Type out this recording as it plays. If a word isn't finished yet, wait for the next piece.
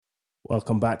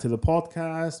Welcome back to the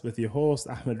podcast with your host,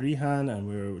 Ahmed Rihan, and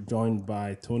we're joined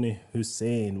by Tony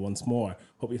Hussein once more.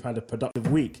 Hope you've had a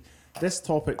productive week. This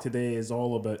topic today is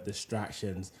all about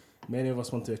distractions. Many of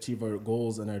us want to achieve our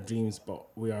goals and our dreams, but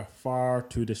we are far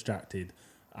too distracted.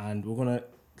 And we're going to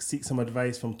seek some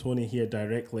advice from Tony here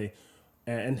directly.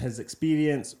 In his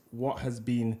experience, what has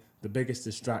been the biggest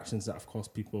distractions that have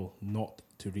caused people not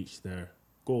to reach their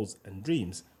goals and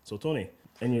dreams? So, Tony,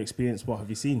 in your experience, what have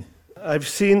you seen? I've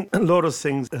seen a lot of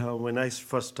things. When I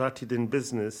first started in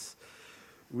business,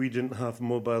 we didn't have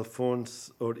mobile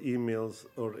phones or emails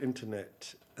or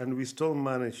internet, and we still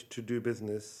managed to do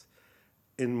business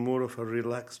in more of a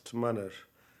relaxed manner.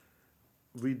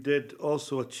 We did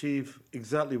also achieve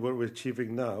exactly what we're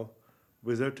achieving now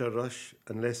without a rush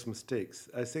and less mistakes.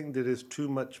 I think there is too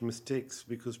much mistakes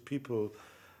because people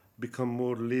become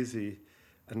more lazy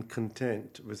and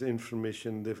content with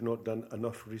information they've not done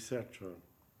enough research on.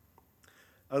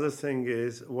 Other thing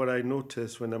is, what I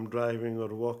notice when I'm driving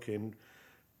or walking,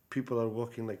 people are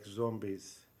walking like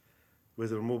zombies with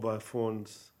their mobile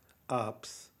phones,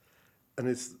 apps, and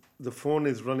the phone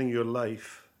is running your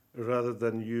life rather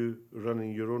than you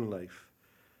running your own life.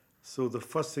 So the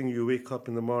first thing you wake up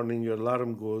in the morning, your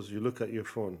alarm goes, you look at your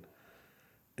phone.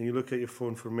 And you look at your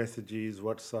phone for messages,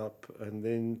 WhatsApp, and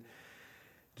then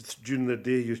during the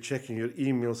day you're checking your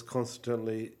emails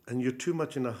constantly, and you're too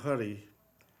much in a hurry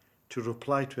to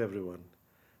reply to everyone.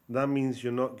 That means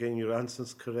you're not getting your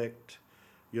answers correct,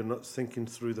 you're not thinking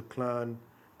through the plan,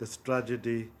 the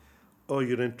strategy. All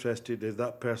you're interested is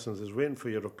that person is waiting for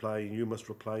your reply and you must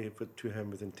reply to him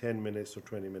within 10 minutes or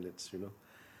 20 minutes,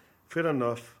 Fair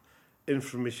enough,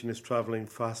 information is traveling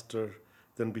faster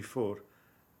than before.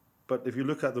 But if you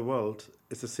look at the world,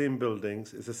 it's the same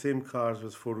buildings, it's the same cars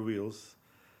with four wheels,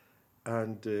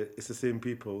 and it's the same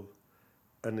people,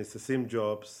 and it's the same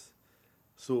jobs.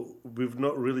 So we've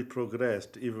not really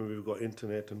progressed, even we've got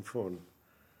internet and phone.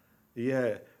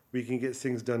 Yeah, we can get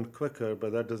things done quicker,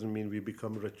 but that doesn't mean we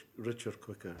become richer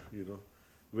quicker,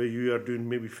 Where you are doing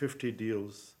maybe 50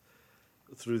 deals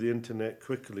through the internet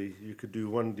quickly, you could do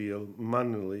one deal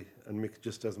manually and make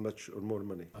just as much or more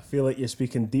money. I feel like you're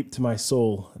speaking deep to my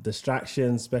soul.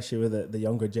 Distractions, especially with the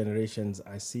younger generations,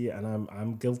 I see it, and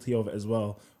I'm guilty of it as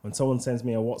well. When someone sends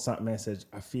me a WhatsApp message,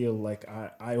 I feel like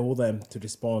I owe them to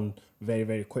respond very,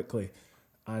 very quickly.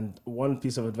 And one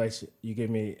piece of advice you gave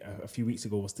me a few weeks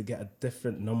ago was to get a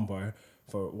different number,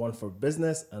 one for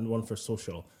business and one for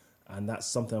social. And that's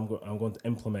something I'm going to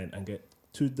implement and get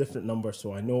two different numbers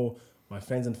so I know my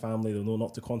friends and family, they'll know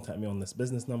not to contact me on this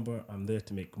business number. I'm there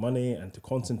to make money and to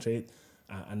concentrate,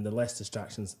 and the less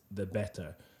distractions, the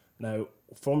better. Now,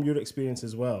 from your experience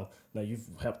as well, now you've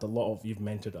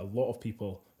mentored a lot of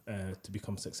people to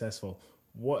become successful.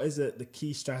 What is it, the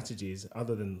key strategies,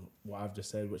 other than what I've just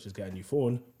said, which is get a new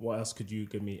phone? What else could you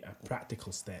give me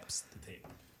practical steps to take?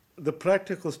 The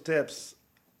practical steps,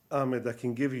 Ahmed, I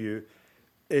can give you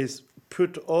is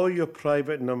put all your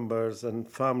private numbers and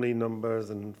family numbers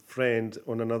and friends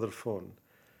on another phone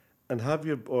and have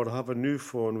a new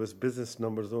phone with business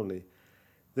numbers only.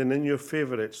 Then in your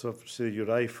favorites of, say, your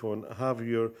iPhone, have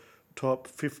your top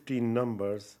 15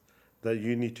 numbers that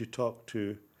you need to talk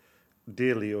to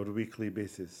daily or weekly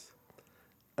basis.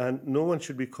 And no one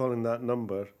should be calling that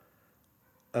number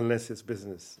unless it's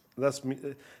business.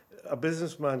 A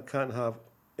businessman can't have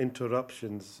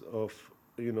interruptions of,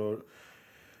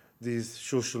 these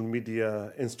social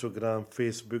media, Instagram,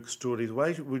 Facebook stories.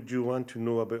 Why would you want to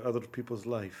know about other people's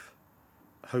life?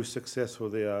 How successful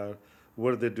they are,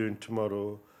 what they're doing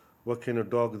tomorrow, what kind of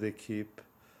dog they keep,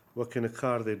 what kind of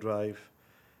car they drive.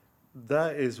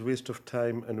 That is waste of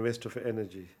time and waste of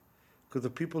energy. Because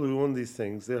the people who own these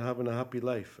things, they're having a happy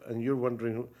life. And you're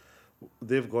wondering,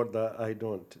 they've got that, I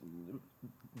don't.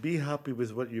 Be happy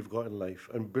with what you've got in life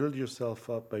and build yourself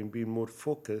up by being more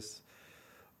focused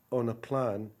on a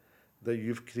plan that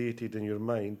you've created in your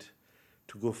mind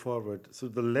to go forward. So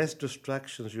the less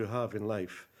distractions you have in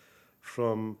life,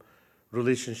 from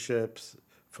relationships,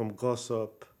 from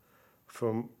gossip,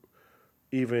 from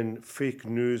even fake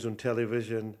news on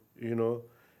television,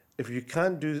 if you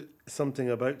can't do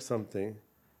something about something,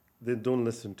 then don't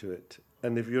listen to it.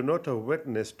 And if you're not a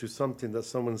witness to something that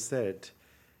someone said,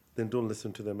 then don't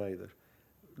listen to them either.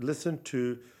 Listen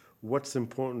to what's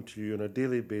important to you on a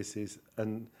daily basis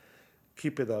and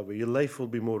keep it that way. Your life will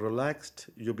be more relaxed,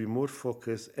 you'll be more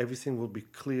focused, everything will be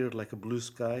clear like a blue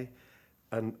sky,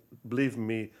 and believe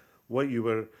me, what you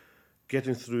were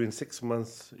getting through in 6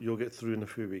 months, you'll get through in a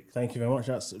few weeks. Thank you very much.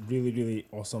 That's really, really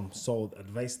awesome, solid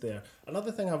advice there.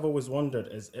 Another thing I've always wondered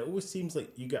is it always seems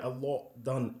like you get a lot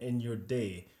done in your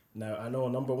day, Now, I know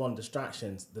number one,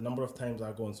 distractions, the number of times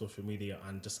I go on social media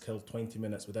and just kill 20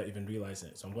 minutes without even realizing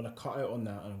it. So I'm going to cut out on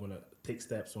that and I'm going to take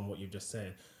steps on what you've just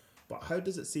said. But how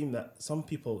does it seem that some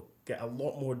people get a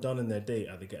lot more done in their day?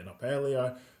 Are they getting up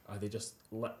earlier? Are they just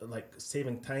like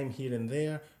saving time here and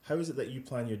there? How is it that you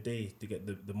plan your day to get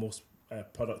the most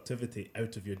productivity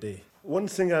out of your day? One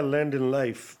thing I learned in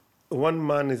life, one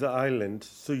man is an island,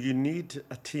 so you need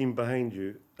a team behind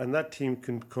you, and that team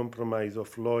can comprise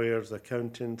of lawyers,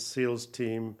 accountants, sales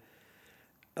team.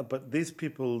 But these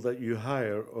people that you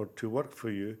hire or to work for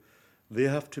you, they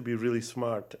have to be really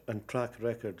smart and track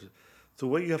records. So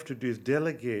what you have to do is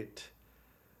delegate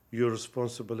your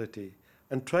responsibility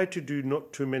and try to do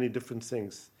not too many different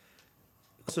things.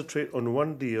 Concentrate on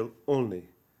one deal only.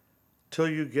 Till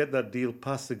you get that deal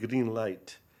past the green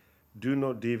light, do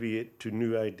not deviate to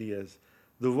new ideas.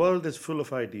 The world is full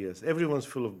of ideas. Everyone's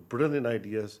full of brilliant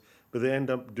ideas, but they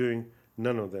end up doing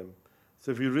none of them.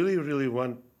 So if you really, really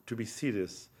want to be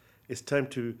serious, it's time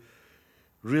to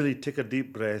really take a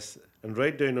deep breath and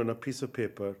write down on a piece of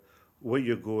paper what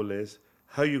your goal is,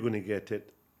 how you're going to get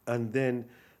it, and then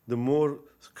the more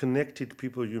connected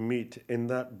people you meet in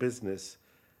that business,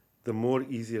 the more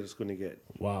easier it's going to get.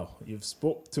 Wow, you've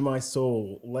spoke to my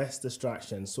soul. Less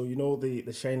distractions. So you know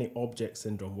the shiny object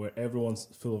syndrome where everyone's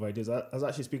full of ideas. I was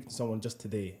actually speaking to someone just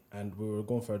today and we were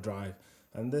going for a drive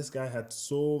and this guy had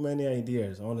so many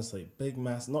ideas, honestly, big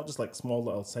mass, not just like small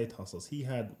little side hustles. He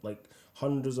had like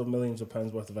hundreds of millions of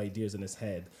pounds worth of ideas in his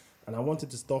head. And I wanted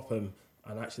to stop him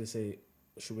and actually say,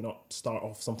 should we not start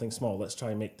off something small? Let's try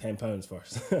and make £10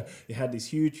 first. He had these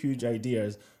huge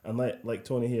ideas. And like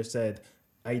Tony here said,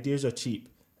 ideas are cheap.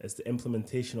 It's the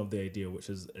implementation of the idea which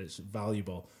is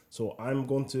valuable. So I'm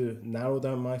going to narrow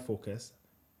down my focus,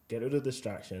 get rid of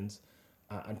distractions,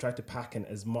 and try to pack in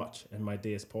as much in my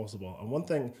day as possible. And one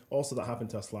thing also that happened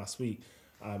to us last week,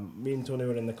 me and Tony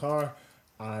were in the car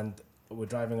and we're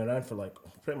driving around for like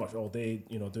pretty much all day,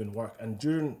 doing work. And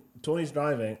during Tony's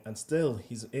driving, and still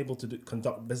he's able to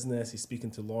conduct business. He's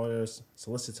speaking to lawyers,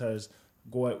 solicitors,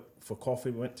 go out for coffee.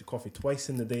 We went to coffee twice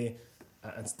in the day,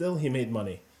 and still he made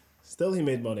money.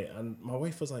 And my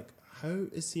wife was like, how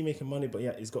is he making money? But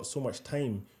yet he's got so much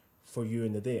time for you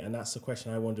in the day. And that's the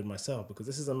question I wondered myself, because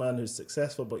this is a man who's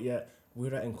successful, but yet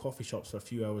we're out in coffee shops for a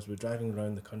few hours. We're driving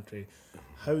around the country.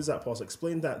 How is that possible?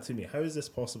 Explain that to me. How is this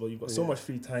possible? You've got so much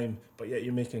free time, but yet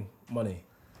you're making money.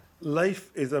 Life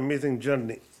is an amazing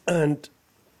journey. And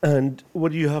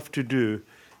what you have to do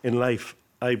in life,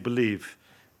 I believe,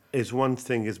 is one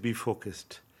thing is be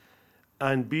focused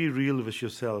and be real with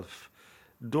yourself.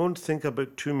 Don't think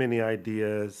about too many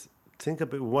ideas. Think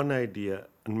about one idea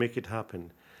and make it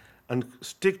happen. And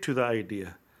stick to the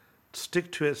idea.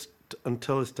 Stick to it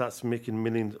until it starts making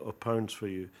millions of pounds for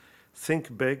you.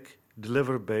 Think big,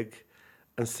 deliver big,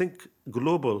 and think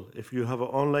global. If you have an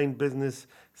online business,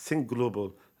 think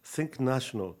global, think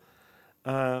national.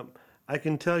 I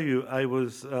can tell you,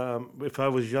 if I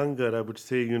was younger, I would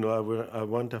say, I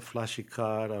want a flashy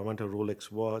car, I want a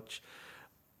Rolex watch.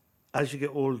 As you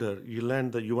get older, you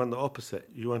learn that you want the opposite.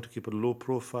 You want to keep a low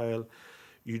profile.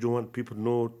 You don't want people to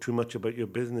know too much about your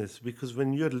business, because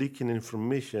when you're leaking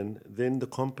information, then the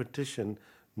competition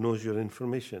knows your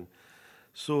information.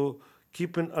 So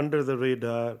keeping under the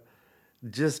radar,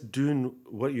 just doing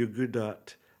what you're good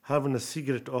at, having a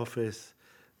secret office.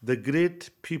 The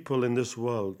great people in this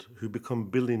world who become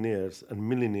billionaires and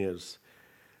millionaires,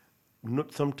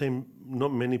 sometimes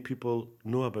not many people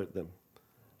know about them.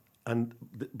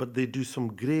 But they do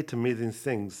some great, amazing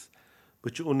things,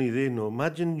 which only they know.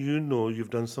 Imagine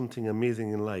you've done something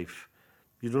amazing in life.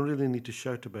 You don't really need to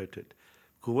shout about it.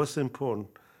 Because what's important,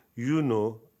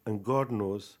 and God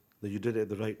knows that you did it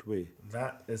the right way.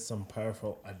 That is some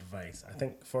powerful advice. I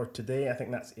think for today,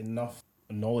 that's enough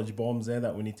knowledge bombs there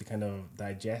that we need to kind of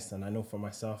digest. And I know for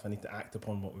myself, I need to act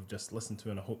upon what we've just listened to,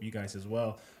 and I hope you guys as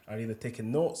well are either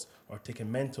taking notes or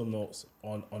taking mental notes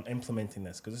on implementing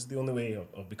this, because this is the only way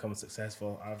of becoming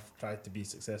successful. I've tried to be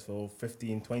successful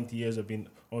 15, 20 years I've been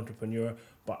entrepreneur,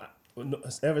 but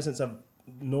ever since I've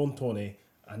known Tony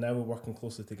and now we're working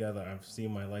closely together, I've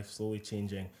seen my life slowly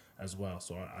changing as well.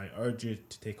 So I urge you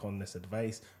to take on this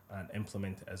advice and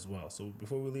implement it as well. So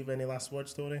before we leave, any last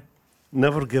words, Tony?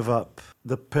 Never give up.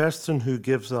 The person who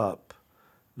gives up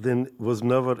then was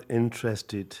never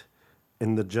interested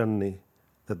in the journey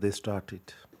that they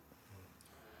started.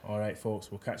 All right, folks,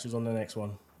 we'll catch you on the next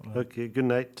one. Okay, good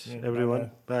night,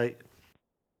 everyone. Bye.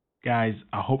 Guys,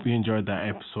 I hope you enjoyed that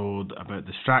episode about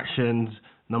distractions,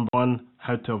 Number one,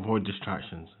 how to avoid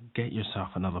distractions. Get yourself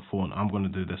another phone. I'm going to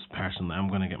do this personally. I'm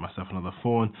going to get myself another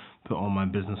phone, put all my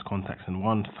business contacts in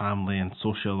one, family and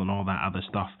social and all that other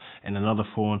stuff in another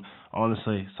phone.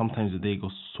 Honestly, sometimes the day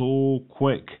goes so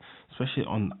quick, especially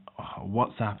on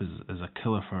WhatsApp is a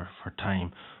killer for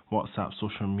time. WhatsApp,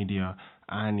 social media,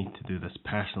 I need to do this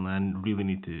personally and really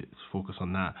need to focus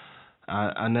on that.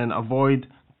 And then avoid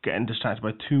getting distracted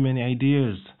by too many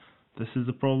ideas. This is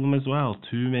the problem as well.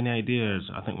 Too many ideas.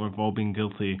 I think we've all been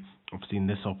guilty of seeing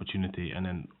this opportunity and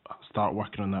then start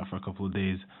working on that for a couple of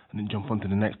days and then jump onto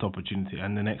the next opportunity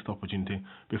and the next opportunity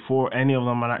before any of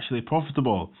them are actually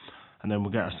profitable. And then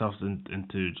we get ourselves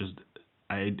into just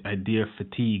idea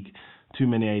fatigue. Too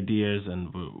many ideas,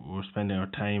 and we're spending our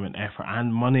time and effort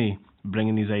and money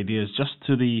bringing these ideas just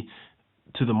to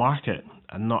the market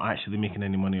and not actually making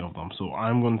any money of them. So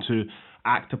I'm going to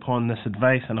act upon this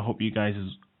advice, and I hope you guys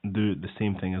do the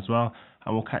same thing as well.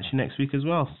 And we'll catch you next week as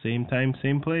well. Same time,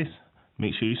 same place.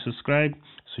 Make sure you subscribe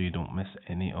so you don't miss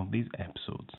any of these episodes.